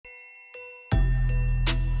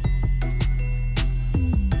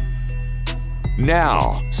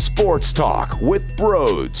Now, Sports Talk with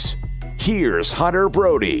Brodes. Here's Hunter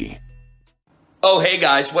Brody. Oh, hey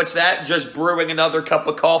guys, what's that? Just brewing another cup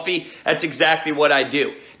of coffee? That's exactly what I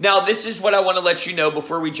do. Now, this is what I want to let you know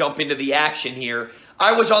before we jump into the action here.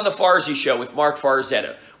 I was on the Farzy Show with Marc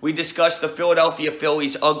Farzetta. We discussed the Philadelphia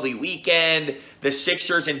Phillies' ugly weekend, the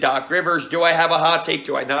Sixers and Doc Rivers. Do I have a hot take?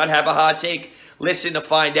 Do I not have a hot take? Listen to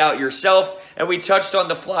find out yourself. And we touched on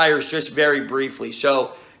the Flyers just very briefly.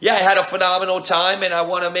 So, yeah, I had a phenomenal time, and I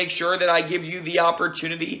want to make sure that I give you the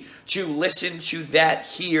opportunity to listen to that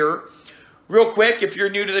here. Real quick, if you're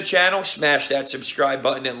new to the channel, smash that subscribe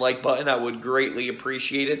button and like button. I would greatly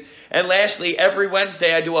appreciate it. And lastly, every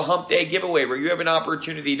Wednesday I do a Hump Day giveaway where you have an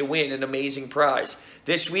opportunity to win an amazing prize.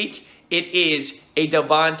 This week, it is a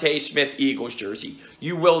Devontae Smith Eagles jersey.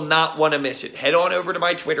 You will not want to miss it. Head on over to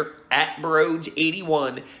my Twitter,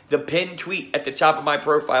 @Brodes81. The pinned tweet at the top of my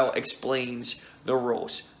profile explains the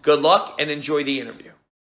rules. Good luck and enjoy the interview.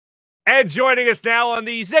 And joining us now on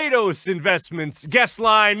the Zados Investments guest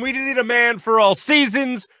line, we need a man for all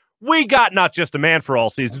seasons. We got not just a man for all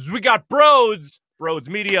seasons, we got Brodes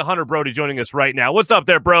Media, Hunter Brody joining us right now. What's up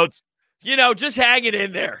there, Brodes? You know, just hanging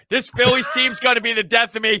in there. This Phillies team's going to be the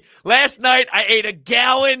death of me. Last night, I ate a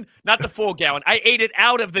gallon, not the full gallon. I ate it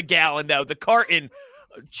out of the gallon, though, the carton.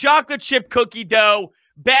 Chocolate chip cookie dough,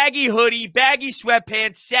 baggy hoodie, baggy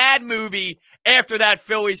sweatpants, sad movie after that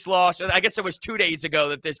Phillies loss. I guess it was 2 days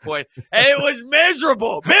ago at this point. And it was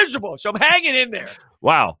miserable. So I'm hanging in there.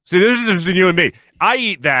 Wow. See, there's a difference between you and me. I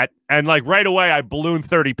eat that, and like right away, I balloon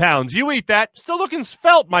 30 pounds. You eat that, still looking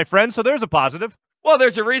svelte, my friend, so there's a positive. Well,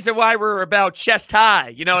 there's a reason why we're about chest high.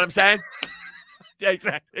 You know what I'm saying?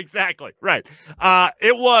 Yeah, exactly. Right.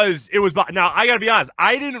 It was, now, I got to be honest,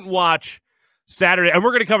 I didn't watch Saturday, and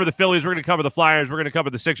we're going to cover the Phillies, we're going to cover the Flyers, we're going to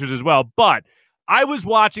cover the Sixers as well, but I was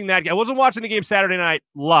watching that. I wasn't watching the game Saturday night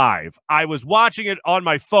live. I was watching it on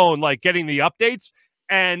my phone, like getting the updates,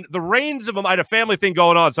 and the reins of them, I had a family thing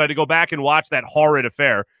going on, so I had to go back and watch that horrid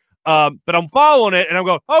affair. But I'm following it, and I'm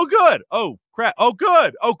going, oh, good. Oh, crap. Oh,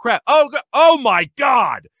 good. Oh, crap. Oh, good. Oh, my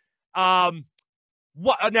God.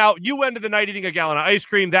 What? Now, you ended the night eating a gallon of ice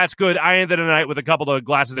cream. That's good. I ended the night with a couple of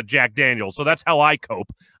glasses of Jack Daniels, so that's how I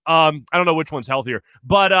cope. I don't know which one's healthier.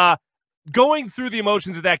 But going through the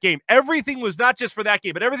emotions of that game, everything was not just for that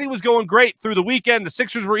game, but everything was going great through the weekend. The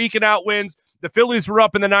Sixers were eking out wins. The Phillies were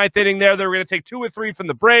up in the ninth inning there. They were going to take 2 or 3 from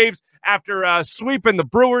the Braves after sweeping the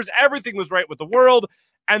Brewers. Everything was right with the world.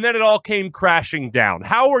 And then it all came crashing down.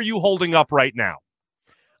 How are you holding up right now?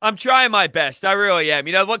 I'm trying my best. I really am.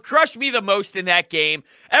 You know, what crushed me the most in that game,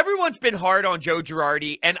 everyone's been hard on Joe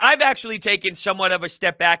Girardi, and I've actually taken somewhat of a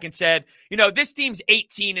step back and said, you know, this team's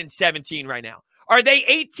 18-17 right now. Are they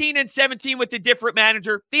 18-17 with a different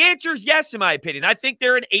manager? The answer is yes, in my opinion. I think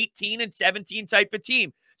they're an 18-17 type of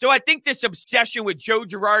team. So I think this obsession with Joe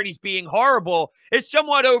Girardi's being horrible is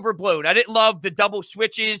somewhat overblown. I didn't love the double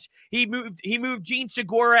switches. He moved Gene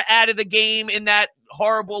Segura out of the game in that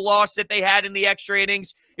horrible loss that they had in the extra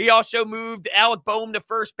innings. He also moved Alec Boehm to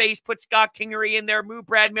first base, put Scott Kingery in there, moved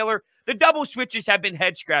Brad Miller. The double switches have been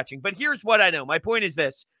head-scratching. But here's what I know. My point is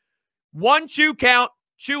this. 1-2 count,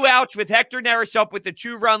 2 outs with Hector Neris up with the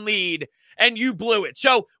 2-run lead, and you blew it.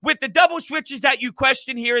 So with the double switches that you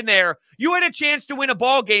question here and there, you had a chance to win a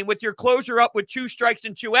ball game with your closer up with 2 strikes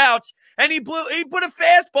and 2 outs, and he put a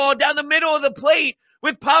fastball down the middle of the plate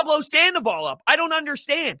with Pablo Sandoval up. I don't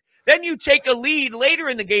understand. Then you take a lead later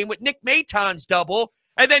in the game with Nick Maton's double,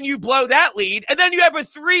 and then you blow that lead, and then you have a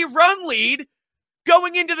 3-run lead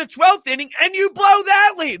going into the 12th inning, and you blow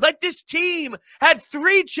that lead. Like, this team had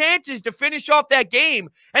 3 chances to finish off that game,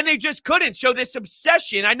 and they just couldn't. So this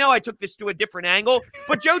obsession, I know I took this to a different angle,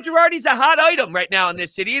 but Joe Girardi's a hot item right now in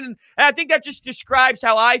this city, and I think that just describes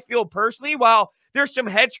how I feel personally. While there's some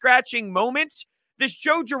head-scratching moments, this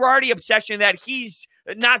Joe Girardi obsession that he's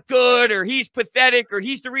not good or he's pathetic or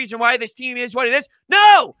he's the reason why this team is what it is.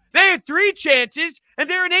 No! They had 3 chances, and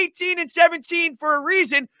they're in 18-17 for a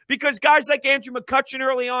reason, because guys like Andrew McCutchen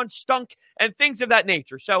early on stunk and things of that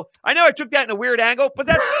nature. So I know I took that in a weird angle, but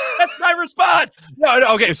that's my response. No,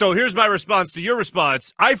 okay, so here's my response to your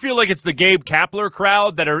response. I feel like it's the Gabe Kapler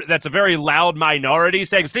crowd that's a very loud minority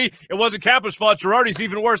saying, see, it wasn't Kapler's fault. Girardi's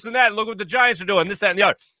even worse than that. Look what the Giants are doing, this, that, and the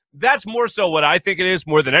other. That's more so what I think it is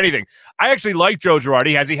more than anything. I actually like Joe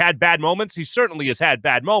Girardi. Has he had bad moments? He certainly has had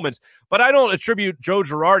bad moments, but I don't attribute Joe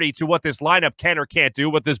Girardi to what this lineup can or can't do,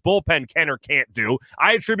 what this bullpen can or can't do.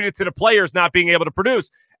 I attribute it to the players not being able to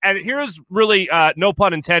produce. And here's really, no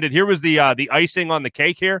pun intended, here was the icing on the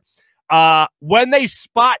cake here. When they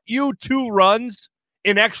spot you 2 runs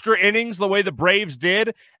in extra innings the way the Braves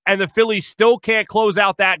did, and the Phillies still can't close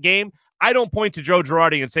out that game, I don't point to Joe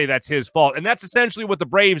Girardi and say that's his fault. And that's essentially what the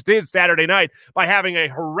Braves did Saturday night by having a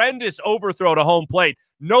horrendous overthrow to home plate.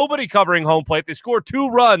 Nobody covering home plate. They scored 2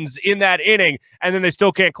 runs in that inning, and then they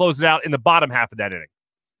still can't close it out in the bottom half of that inning.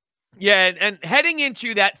 Yeah, and heading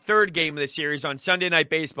into that third game of the series on Sunday Night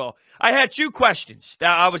Baseball, I had 2 questions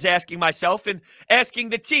that I was asking myself and asking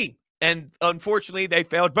the team, and unfortunately, they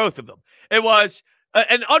failed both of them. It was,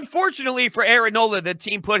 and unfortunately for Aaron Nola, the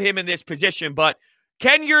team put him in this position, but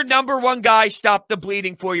can your number 1 guy stop the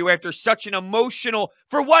bleeding for you after such an emotional,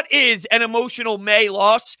 for what is an emotional May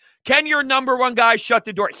loss? Can your number 1 guy shut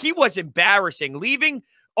the door? He was embarrassing, leaving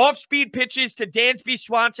off-speed pitches to Dansby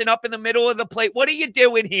Swanson up in the middle of the plate. What are you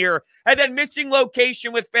doing here? And then missing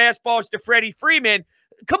location with fastballs to Freddie Freeman.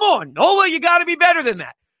 Come on, Nola, you got to be better than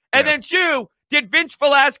that. And then 2, did Vince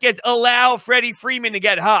Velasquez allow Freddie Freeman to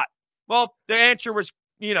get hot? Well, the answer was,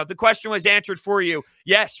 the question was answered for you.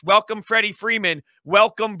 Yes, welcome Freddie Freeman.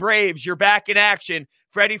 Welcome Braves. You're back in action.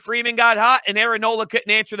 Freddie Freeman got hot, and Aaron Nola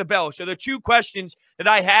couldn't answer the bell. So the 2 questions that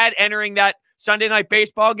I had entering that Sunday Night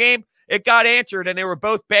Baseball game, it got answered, and they were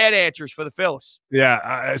both bad answers for the Phillies.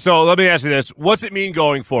 Yeah, so let me ask you this. What's it mean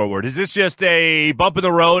going forward? Is this just a bump in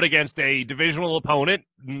the road against a divisional opponent,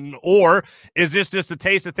 or is this just a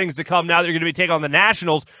taste of things to come now that you're going to be taking on the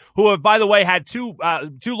Nationals, who have, by the way, had two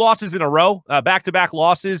losses in a row, back-to-back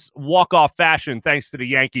losses, walk-off fashion, thanks to the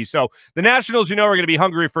Yankees. So the Nationals, are going to be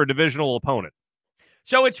hungry for a divisional opponent.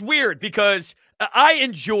 So it's weird because I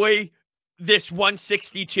enjoy this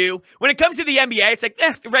 162. When it comes to the NBA, it's like,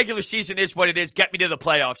 the regular season is what it is. Get me to the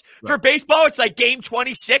playoffs. Right. For baseball, it's like game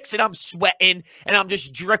 26, and I'm sweating, and I'm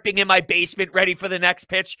just dripping in my basement ready for the next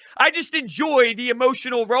pitch. I just enjoy the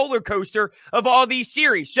emotional roller coaster of all these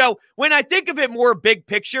series. So when I think of it more big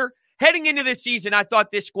picture, heading into this season, I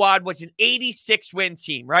thought this squad was an 86-win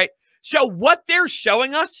team, right? So what they're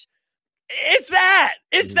showing us is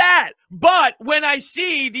that. But when I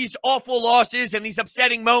see these awful losses and these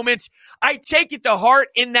upsetting moments, I take it to heart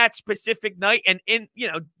in that specific night. And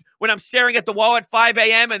when I'm staring at the wall at 5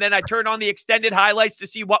 a.m. and then I turn on the extended highlights to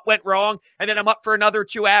see what went wrong. And then I'm up for another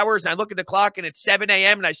 2 hours and I look at the clock and it's 7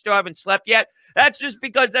 a.m. and I still haven't slept yet. That's just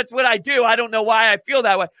because that's what I do. I don't know why I feel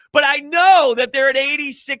that way, but I know that they're an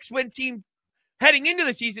 86-win team heading into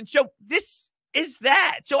the season. So this is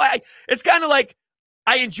that. So it's kind of like,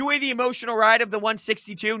 I enjoy the emotional ride of the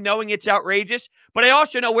 162, knowing it's outrageous, but I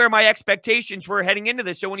also know where my expectations were heading into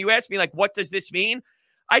this. So when you ask me, like, what does this mean?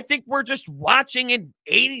 I think we're just watching an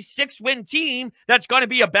 86-win team that's going to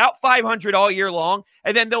be about 500 all year long,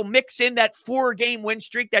 and then they'll mix in that 4-game win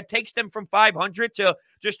streak that takes them from 500 to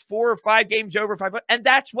just 4 or 5 games over 500, and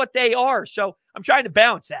that's what they are. So I'm trying to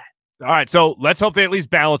balance that. All right, so let's hope they at least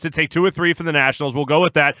balance it. Take 2 or 3 from the Nationals. We'll go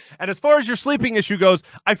with that. And as far as your sleeping issue goes,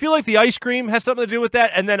 I feel like the ice cream has something to do with that.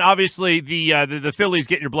 And then obviously the Phillies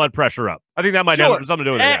getting your blood pressure up. I think that might have something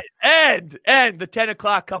to do with it. And the 10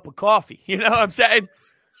 o'clock cup of coffee. You know what I'm saying?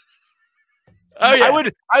 Oh yeah,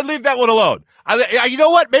 I'd leave that one alone. You know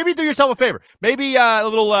what? Maybe do yourself a favor. Maybe a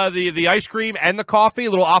little the ice cream and the coffee, a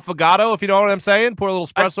little affogato, if you know what I'm saying. Pour a little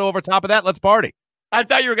espresso over top of that. Let's party. I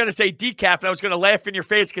thought you were going to say decaf, and I was going to laugh in your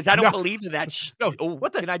face because I don't believe in that. No,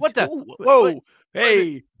 what the? Whoa.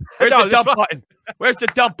 Hey, where's the dump button? Where's the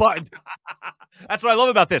dump button? That's what I love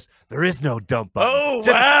about this. There is no dump button. Oh,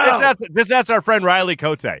 wow. That's our friend Riley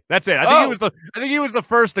Cote. That's it. I think he was the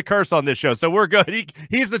first to curse on this show, so we're good.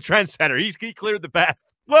 He's the trendsetter. He cleared the path.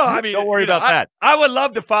 Well, I mean, don't worry about that. I would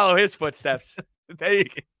love to follow his footsteps. There you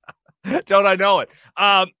go. Don't I know it,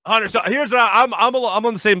 Hunter? So here's what I'm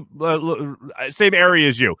on the same area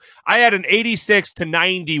as you. I had an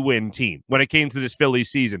 86-90 win team when it came to this Phillies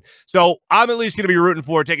season, so I'm at least going to be rooting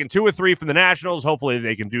for taking 2 or 3 from the Nationals. Hopefully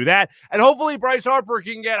they can do that, and hopefully Bryce Harper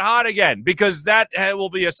can get hot again, because that will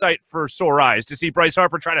be a sight for sore eyes to see Bryce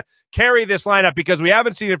Harper trying to carry this lineup, because we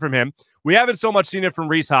haven't seen it from him. We haven't so much seen it from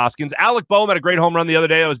Rhys Hoskins. Alec Boehm had a great home run the other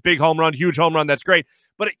day. That was a big home run, huge home run. That's great.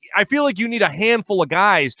 But I feel like you need a handful of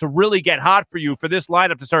guys to really get hot for you for this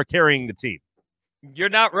lineup to start carrying the team. You're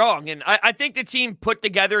not wrong. And I think the team put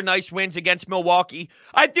together nice wins against Milwaukee.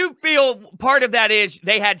 I do feel part of that is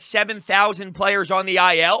they had 7,000 players on the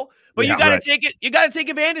IL, but you got to take it. You got to take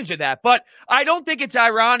advantage of that. But I don't think it's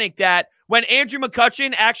ironic that when Andrew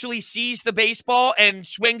McCutchen actually sees the baseball and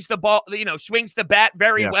swings the ball, swings the bat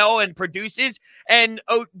very well and produces, and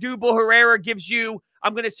Odubel Herrera gives you,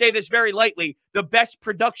 I'm going to say this very lightly, the best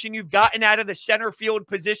production you've gotten out of the center field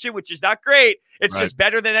position, which is not great. It's just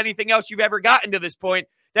better than anything else you've ever gotten to this point,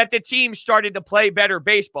 that the team started to play better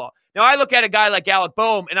baseball. Now, I look at a guy like Alec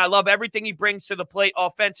Boehm, and I love everything he brings to the plate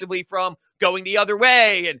offensively, from going the other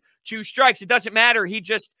way and 2 strikes. It doesn't matter. He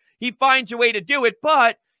finds a way to do it,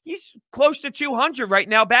 but he's close to 200 right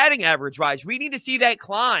now batting average-wise. We need to see that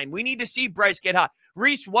climb. We need to see Bryce get hot.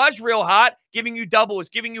 Reese was real hot, giving you doubles,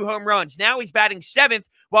 giving you home runs. Now he's batting 7th,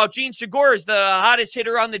 while Gene Segura is the hottest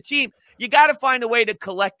hitter on the team. You got to find a way to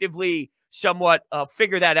collectively somewhat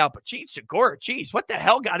figure that out. But Gene Segura, geez, what the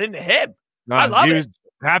hell got into him? I love it.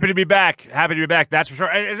 Happy to be back. Happy to be back. That's for sure.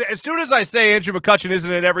 As soon as I say Andrew McCutchen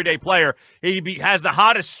isn't an everyday player, he has the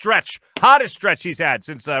hottest stretch he's had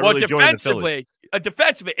since really joining the Phillies.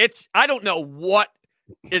 Defensively, I don't know what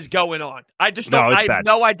is going on. I have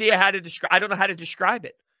no idea how to describe. I don't know how to describe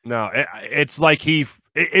it. No, it's like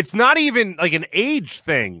it's not even like an age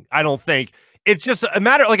thing. I don't think it's just a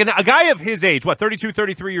matter like a guy of his age, 32,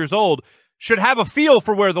 33 years old, should have a feel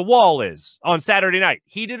for where the wall is on Saturday night.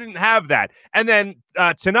 He didn't have that. And then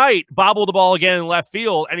tonight, bobbled the ball again in left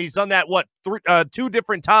field, and he's done that, 2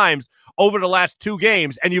 different times over the last 2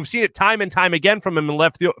 games, and you've seen it time and time again from him in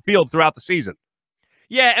left field throughout the season.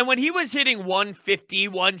 Yeah, and when he was hitting 150,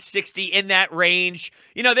 160 in that range,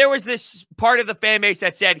 there was this part of the fan base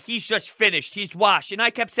that said, he's just finished, he's washed. And I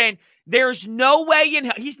kept saying, there's no way in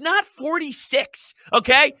hell. He's not 46,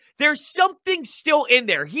 okay? There's something still in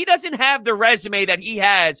there. He doesn't have the resume that he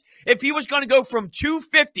has if he was going to go from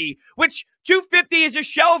 250, which 250 is a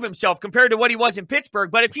shell of himself compared to what he was in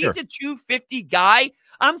Pittsburgh. But if he's a 250 guy,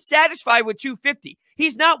 I'm satisfied with 250.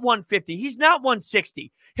 He's not 150. He's not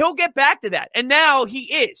 160. He'll get back to that. And now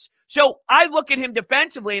he is. So I look at him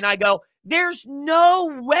defensively and I go, there's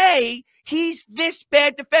no way he's this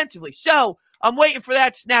bad defensively. So I'm waiting for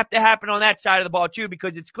that snap to happen on that side of the ball too,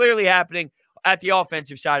 because it's clearly happening at the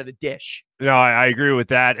offensive side of the dish. No, I agree with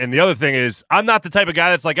that. And the other thing is, I'm not the type of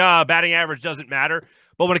guy that's like, batting average doesn't matter.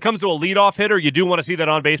 But when it comes to a leadoff hitter, you do want to see that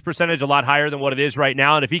on-base percentage a lot higher than what it is right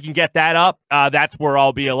now. And if he can get that up, that's where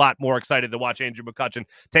I'll be a lot more excited to watch Andrew McCutchen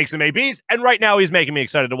take some ABs. And right now, he's making me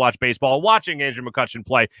excited to watch baseball, watching Andrew McCutchen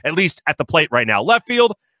play, at least at the plate right now. Left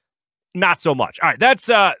field, not so much. All right, that's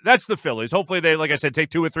the Phillies. Hopefully they, like I said,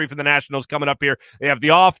 take 2 or 3 from the Nationals coming up here. They have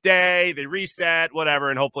the off day, they reset,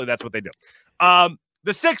 whatever, and hopefully that's what they do.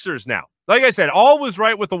 The Sixers now. Like I said, all was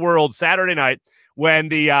right with the world Saturday night when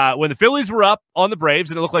the Phillies were up on the Braves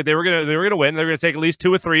and it looked like they were gonna win. They were gonna take at least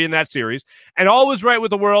 2 or 3 in that series. And all was right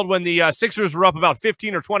with the world when the Sixers were up about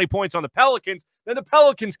 15 or 20 points on the Pelicans. Then the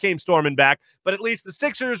Pelicans came storming back, but at least the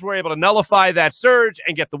Sixers were able to nullify that surge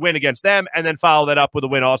and get the win against them, and then follow that up with a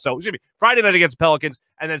win also. Friday night against the Pelicans,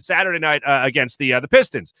 and then Saturday night against the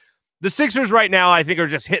Pistons. The Sixers right now, I think, are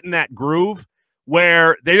just hitting that groove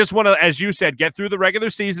where they just want to, as you said, get through the regular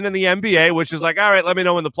season in the NBA, which is like, all right, let me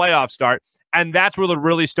know when the playoffs start. And that's where they'll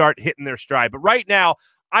really start hitting their stride. But right now,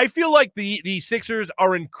 I feel like the Sixers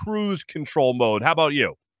are in cruise control mode. How about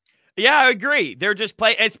you? Yeah, I agree. They're just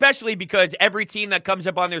playing, especially because every team that comes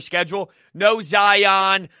up on their schedule, no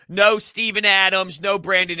Zion, no Steven Adams, no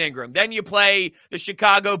Brandon Ingram. Then you play the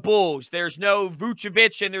Chicago Bulls. There's no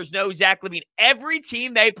Vucevic and there's no Zach LaVine. Every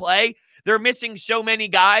team they play, they're missing so many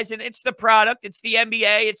guys, and it's the product. It's the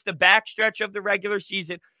NBA. It's the backstretch of the regular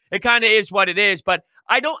season. It kind of is what it is, but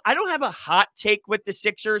I don't have a hot take with the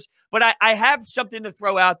Sixers, but I have something to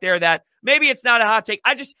throw out there that maybe it's not a hot take.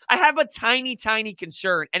 I have a tiny, tiny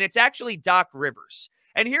concern, and it's actually Doc Rivers.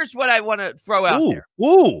 And here's what I want to throw out there.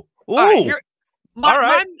 All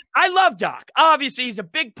right, I love Doc. Obviously, he's a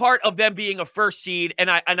big part of them being a first seed,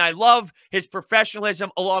 and I love his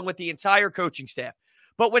professionalism along with the entire coaching staff.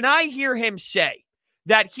 But when I hear him say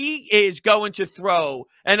that he is going to throw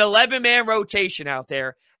an 11-man rotation out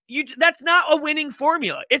there, that's not a winning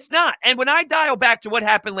formula. It's not. And when I dial back to what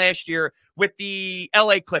happened last year with the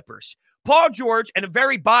LA Clippers, Paul George, and a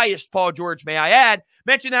very biased Paul George, may I add,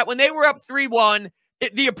 mentioned that when they were up 3-1,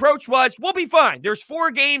 the approach was, we'll be fine. There's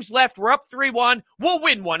 4 games left. We're up 3-1. We'll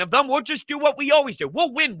win one of them. We'll just do what we always do.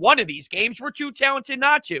 We'll win one of these games. We're too talented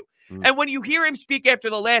not to. And when you hear him speak after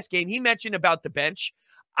the last game, he mentioned about the bench.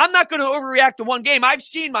 I'm not going to overreact to one game. I've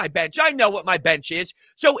seen my bench. I know what my bench is.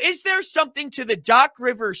 So is there something to the Doc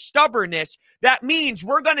Rivers stubbornness that means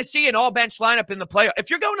we're going to see an all-bench lineup in the playoff? If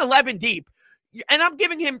you're going 11 deep, and I'm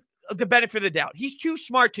giving him the benefit of the doubt, he's too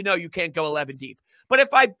smart to know you can't go 11 deep. But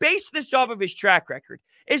if I base this off of his track record,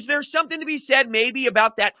 is there something to be said maybe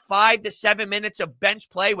about that 5 to 7 minutes of bench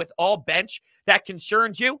play with all bench that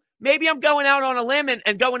concerns you? Maybe I'm going out on a limb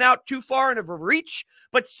and going out too far in a reach,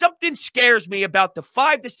 but something scares me about the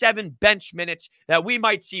 5 to 7 bench minutes that we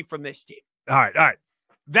might see from this team. All right.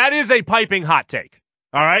 That is a piping hot take.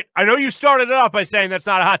 All right. I know you started it off by saying that's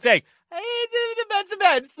not a hot take.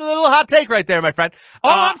 It's a little hot take right there, my friend.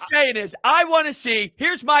 All I'm saying is I want to see,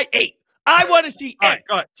 here's my 8. I want to see 8.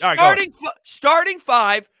 All right, Starting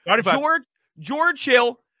 5, George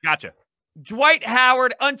Hill. Gotcha. Dwight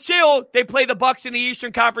Howard until they play the Bucks in the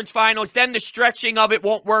Eastern Conference Finals. Then the stretching of it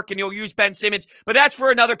won't work, and you'll use Ben Simmons. But that's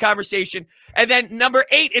for another conversation. And then number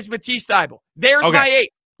 8 is Matisse Thybulle. There's my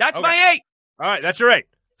 8. That's my 8. All right, that's your 8.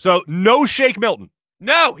 So no Shake Milton.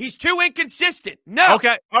 No, he's too inconsistent. No.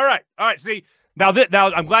 Okay. All right. See, now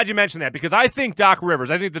I'm glad you mentioned that, because I think Doc Rivers,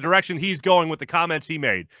 I think the direction he's going with the comments he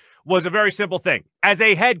made was a very simple thing. As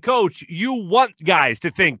a head coach, you want guys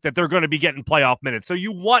to think that they're going to be getting playoff minutes. So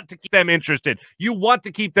you want to keep them interested. You want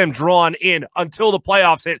to keep them drawn in until the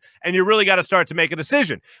playoffs hit, and you really got to start to make a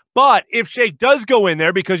decision. But if Shake does go in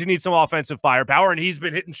there because you need some offensive firepower and he's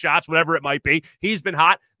been hitting shots, whatever it might be, he's been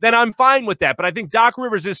hot, then I'm fine with that. But I think Doc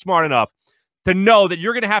Rivers is smart enough to know that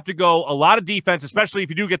you're going to have to go a lot of defense, especially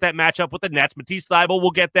if you do get that matchup with the Nets. Matisse Thybulle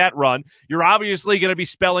will get that run. You're obviously going to be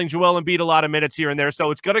spelling Joel Embiid a lot of minutes here and there,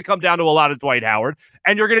 so it's going to come down to a lot of Dwight Howard,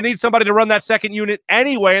 and you're going to need somebody to run that second unit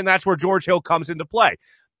anyway, and that's where George Hill comes into play.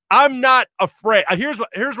 I'm not afraid. Here's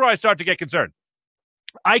where I start to get concerned.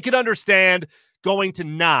 I can understand going to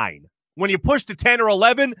 9. When you push to 10 or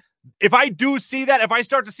 11, if I do see that, if I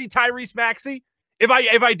start to see Tyrese Maxey, if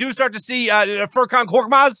I do start to see Furkan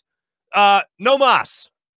Korkmaz, no mas.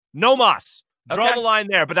 Draw the line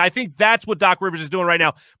there. But I think that's what Doc Rivers is doing right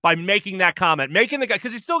now by making that comment, making the guy,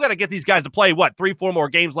 because he's still got to get these guys to play 3-4 more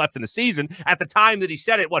games left in the season. At the time that he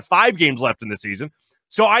said it, 5 games left in the season.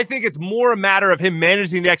 So I think it's more a matter of him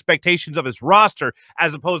managing the expectations of his roster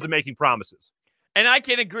as opposed to making promises. And I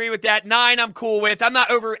can agree with that. 9, I'm cool with. I'm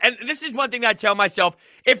not over. And this is one thing that I tell myself.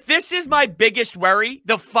 If this is my biggest worry,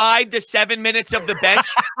 the 5 to 7 minutes of the bench,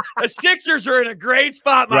 the Sixers are in a great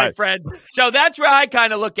spot, my friend. So that's where I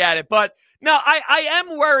kind of look at it. But no, I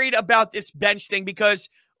am worried about this bench thing, because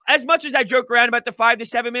as much as I joke around about the 5 to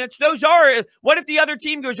 7 minutes, those are, what if the other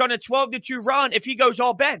team goes on a 12-2 run if he goes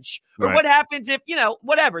all bench? Or what happens if,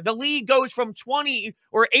 whatever, the league goes from 20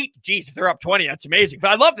 or 8, geez, if they're up 20, that's amazing. But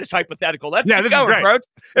I love this hypothetical. Let's keep going, bro.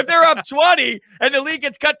 If they're up 20 and the league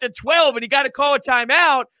gets cut to 12 and you got to call a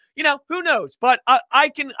timeout, who knows? But I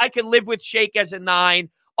can live with Shake as a 9.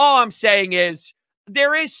 All I'm saying is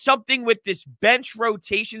there is something with this bench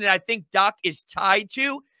rotation that I think Doc is tied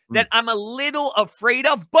to that I'm a little afraid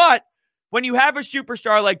of. But when you have a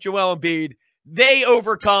superstar like Joel Embiid, they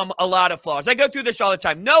overcome a lot of flaws. I go through this all the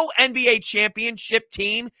time. No NBA championship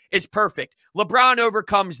team is perfect. LeBron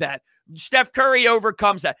overcomes that. Steph Curry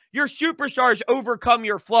overcomes that. Your superstars overcome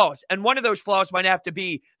your flaws. And one of those flaws might have to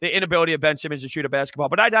be the inability of Ben Simmons to shoot a basketball.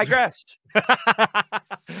 But I digress.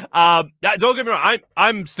 Don't get me wrong.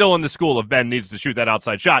 I'm still in the school of Ben needs to shoot that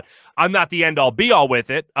outside shot. I'm not the end-all, be-all with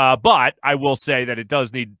it, but I will say that it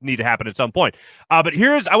does need to happen at some point. But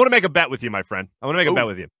I want to make a bet with you, my friend. I want to make a bet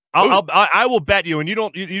with you. I will bet you, and you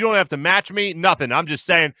don't have to match me, nothing. I'm just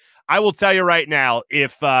saying, I will tell you right now,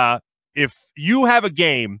 if you have a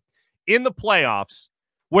game in the playoffs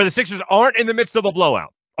where the Sixers aren't in the midst of a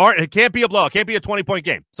blowout, it can't be a blowout, it can't be a 20-point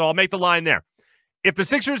game, so I'll make the line there. If the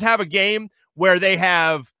Sixers have a game where they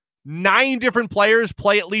have 9 different players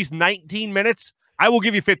play at least 19 minutes, I will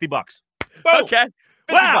give you $50. Boom. Okay.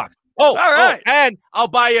 $50. All right. And I'll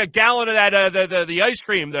buy you a gallon of that the ice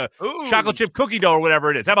cream, the chocolate chip cookie dough or whatever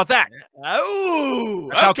it is. How about that? Oh,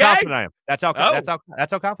 that's how confident I am. That's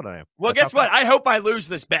how confident I am. Well, guess what? I hope I lose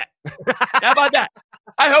this bet. How about that?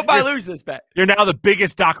 I hope I lose this bet. You're now the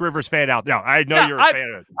biggest Doc Rivers fan out there. I know you're a fan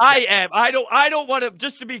of it. I am. I don't want to,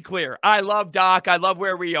 just to be clear, I love Doc. I love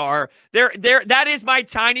where we are. That is my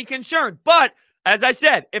tiny concern. But as I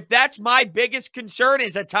said, if that's my biggest concern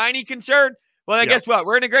is a tiny concern, well, then guess what?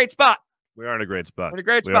 We're in a great spot. We are in a great spot. We're in a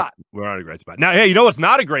great spot. We're in a great spot. Now, hey, you know what's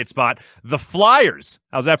not a great spot? The Flyers.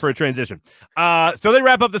 How's that for a transition? So they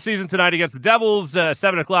wrap up the season tonight against the Devils.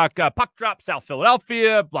 7 o'clock puck drop, South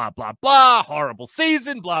Philadelphia, blah, blah, blah. Horrible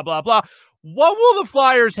season, blah, blah, blah. What will the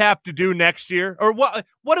Flyers have to do next year? Or what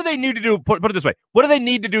do they need to do? Put it this way. What do they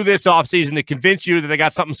need to do this offseason to convince you that they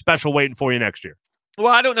got something special waiting for you next year? Well,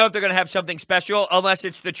 I don't know if they're going to have something special unless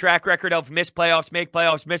it's the track record of miss playoffs, make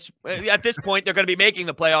playoffs, at this point, they're going to be making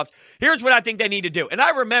the playoffs. Here's what I think they need to do. And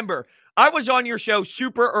I remember I was on your show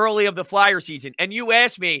super early of the Flyer season, and you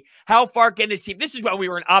asked me how far can this team. This is when we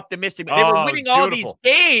were optimistic. They were winning all these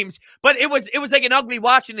games, but it was like an ugly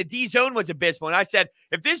watch, and the D zone was abysmal. And I said,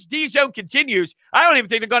 if this D zone continues, I don't even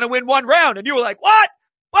think they're going to win one round. And you were like, what?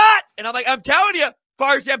 And I'm like, I'm telling you,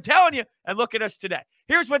 Farzy, I'm telling you. And look at us today.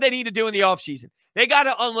 Here's what they need to do in the offseason. They got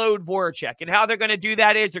to unload Voracek. And how they're going to do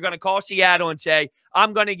that is they're going to call Seattle and say,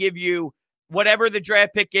 I'm going to give you whatever the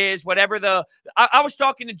draft pick is, whatever the – I was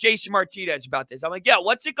talking to Jason Martinez about this. I'm like, yeah,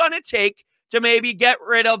 what's it going to take to maybe get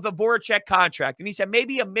rid of the Voracek contract? And he said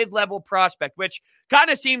maybe a mid-level prospect, which kind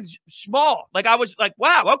of seems small. Like I was like,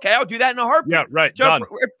 wow, okay, I'll do that in a heartbeat. Yeah, right, so done.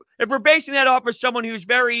 if we're basing that off of someone who's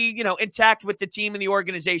very, you know, intact with the team and the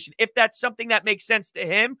organization, if that's something that makes sense to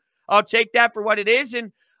him, I'll take that for what it is.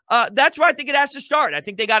 And that's where I think it has to start. I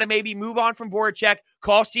think they got to maybe move on from Voracek,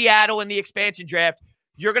 call Seattle in the expansion draft.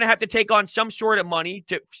 You're going to have to take on some sort of money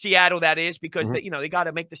to Seattle, that is, because they, you know, they got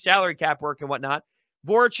to make the salary cap work and whatnot.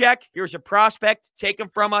 Voracek, here's a prospect, take him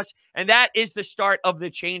from us, and that is the start of the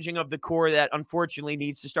changing of the core that unfortunately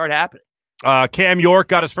needs to start happening. Cam York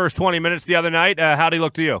got his first 20 minutes the other night. How'd he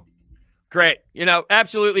look to you? Great. You know,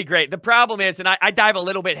 absolutely great. The problem is, and I dive a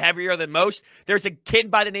little bit heavier than most, there's a kid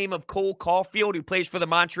by the name of Cole Caulfield who plays for the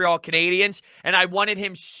Montreal Canadiens, and I wanted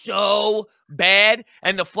him so bad,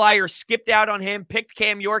 and the Flyers skipped out on him, picked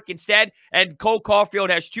Cam York instead, and Cole Caulfield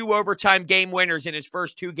has 2 overtime game winners in his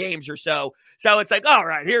first 2 games or so. So it's like, all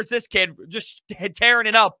right, here's this kid just tearing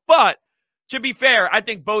it up. But to be fair, I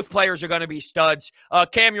think both players are going to be studs.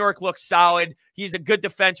 Cam York looks solid. He's a good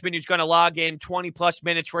defenseman who's going to log in 20-plus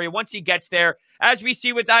minutes for you. Once he gets there, as we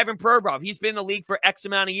see with Ivan Provorov, he's been in the league for X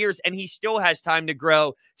amount of years, and he still has time to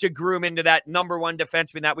grow to groom into that #1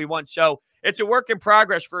 defenseman that we want. So it's a work in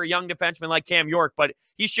progress for a young defenseman like Cam York, but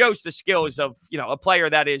he shows the skills of, you know, a player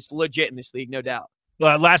that is legit in this league, no doubt.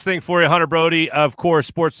 Last thing for you, Hunter Brody, of course,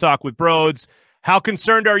 Sports Talk with Brodes. How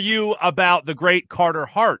concerned are you about the great Carter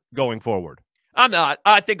Hart going forward? I'm not.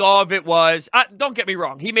 I think all of it was, don't get me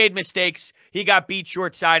wrong, he made mistakes. He got beat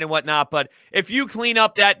short side and whatnot. But if you clean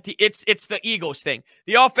up that, it's the Eagles thing.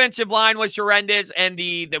 The offensive line was horrendous, and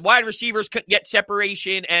the wide receivers couldn't get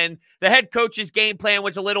separation, and the head coach's game plan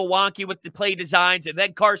was a little wonky with the play designs, and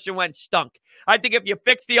then Carson Wentz stunk. I think if you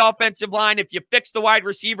fix the offensive line, if you fix the wide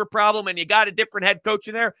receiver problem, and you got a different head coach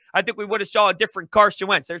in there, I think we would have saw a different Carson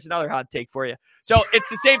Wentz. There's another hot take for you. So it's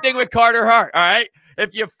the same thing with Carter Hart, all right?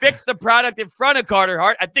 If you fix the product in front of Carter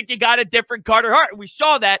Hart, I think you got a different Carter Hart. And we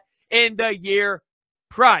saw that in the year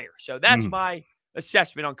prior. So that's my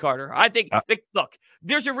assessment on Carter. I think, look,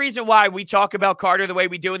 there's a reason why we talk about Carter the way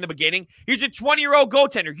we do in the beginning. He's a 20-year-old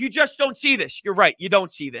goaltender. You just don't see this. You're right. You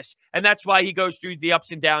don't see this. And that's why he goes through the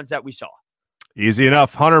ups and downs that we saw. Easy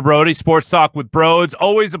enough. Hunter Brody, Sports Talk with Brodes.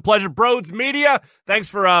 Always a pleasure. Brodes Media, thanks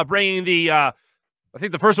for bringing the I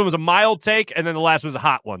think the first one was a mild take, and then the last was a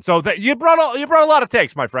hot one. So you brought a lot of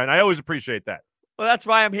takes, my friend. I always appreciate that. Well, that's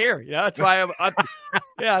why I'm here. Yeah, that's why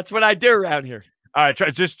yeah, that's what I do around here. All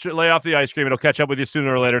right, just lay off the ice cream. It'll catch up with you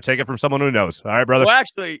sooner or later. Take it from someone who knows. All right, brother. Well,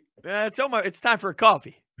 actually, it's time for a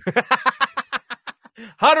coffee.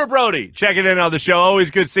 Hunter Brody, checking in on the show. Always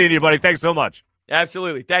good seeing you, buddy. Thanks so much.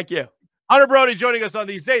 Absolutely. Thank you. Hunter Brody joining us on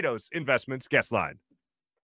the Zados Investments guest line.